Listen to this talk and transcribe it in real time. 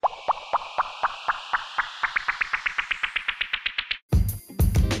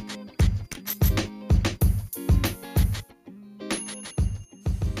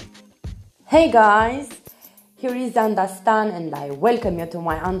Hey guys, here is Understand and I welcome you to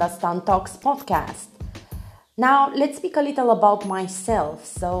my Understand Talks podcast. Now let's speak a little about myself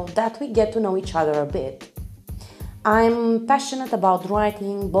so that we get to know each other a bit. I'm passionate about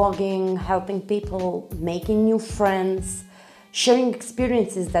writing, blogging, helping people, making new friends, sharing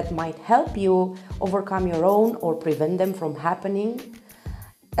experiences that might help you overcome your own or prevent them from happening.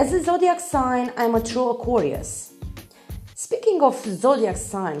 As a zodiac sign, I'm a true Aquarius. Speaking of zodiac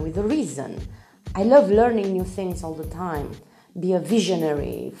sign with a reason, I love learning new things all the time, be a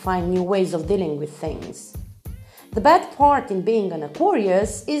visionary, find new ways of dealing with things. The bad part in being an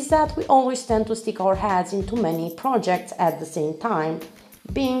Aquarius is that we always tend to stick our heads into many projects at the same time,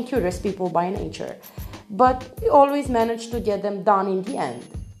 being curious people by nature, but we always manage to get them done in the end.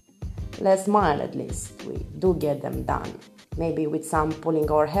 Let's smile at least, we do get them done. Maybe with some pulling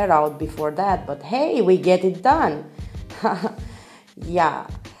our hair out before that, but hey, we get it done. Yeah.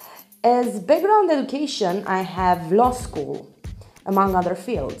 As background education, I have law school, among other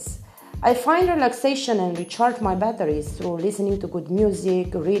fields. I find relaxation and recharge my batteries through listening to good music,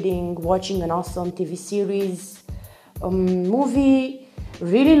 reading, watching an awesome TV series, movie.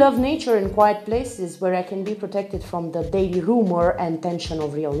 Really love nature and quiet places where I can be protected from the daily rumor and tension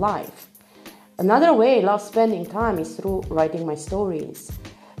of real life. Another way I love spending time is through writing my stories.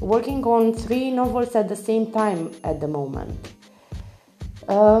 Working on 3 novels at the same time at the moment.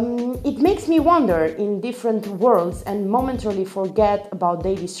 It makes me wander in different worlds and momentarily forget about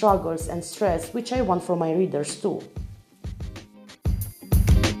daily struggles and stress, which I want for my readers too.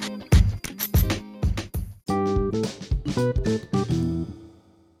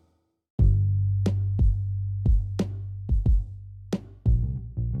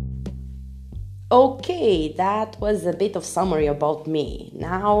 Okay, that was a bit of summary about me.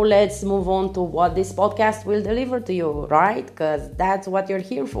 Now let's move on to what this podcast will deliver to you, right? Because that's what you're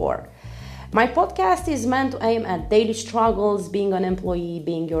here for. My podcast is meant to aim at daily struggles, being an employee,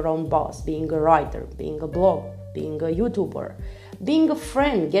 being your own boss, being a writer, being a blogger, being a YouTuber, being a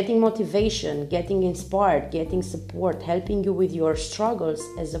friend, getting motivation, getting inspired, getting support, helping you with your struggles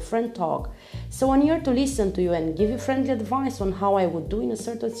as a friend talk. So I'm here to listen to you and give you friendly advice on how I would do in a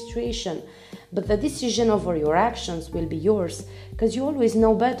certain situation. But the decision over your actions will be yours because you always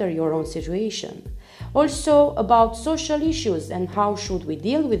know better your own situation. Also about social issues and how should we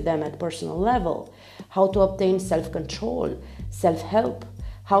deal with them at personal level, how to obtain self-control, self-help,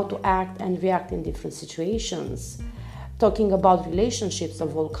 how to act and react in different situations, talking about relationships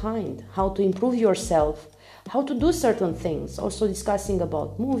of all kind, how to improve yourself, how to do certain things, also discussing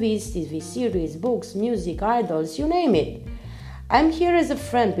about movies, TV series, books, music, idols, you name it. I'm here as a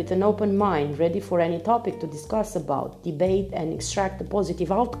friend with an open mind, ready for any topic to discuss about, debate and extract a positive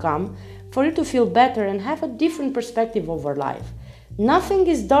outcome for you to feel better and have a different perspective over life. Nothing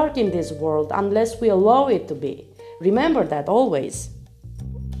is dark in this world unless we allow it to be. Remember that always.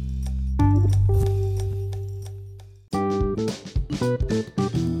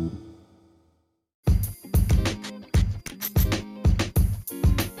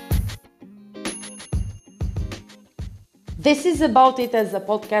 This is about it as a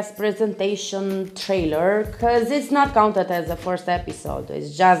podcast presentation trailer because it's not counted as a first episode.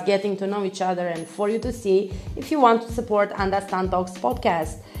 It's just getting to know each other and for you to see if you want to support Understand Talks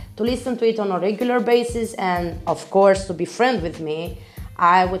podcast, to listen to it on a regular basis and of course to be friends with me.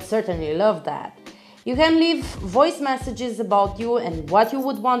 I would certainly love that. You can leave voice messages about you and what you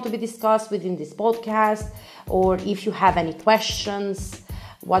would want to be discussed within this podcast, or if you have any questions,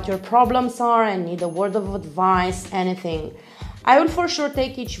 what your problems are and need a word of advice, anything. I will for sure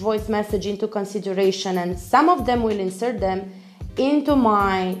take each voice message into consideration and some of them will insert them into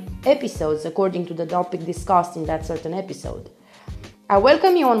my episodes according to the topic discussed in that certain episode. I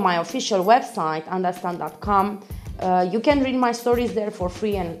welcome you on my official website, understand.com. You can read my stories there for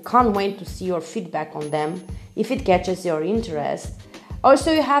free and can't wait to see your feedback on them if it catches your interest.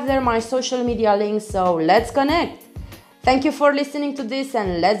 Also, you have there my social media links, so let's connect. Thank you for listening to this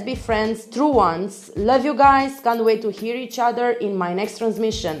and let's be friends, true ones. Love you guys. Can't wait to hear each other in my next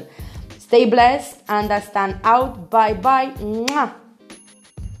transmission. Stay blessed. Understand out. Bye bye. Mwah.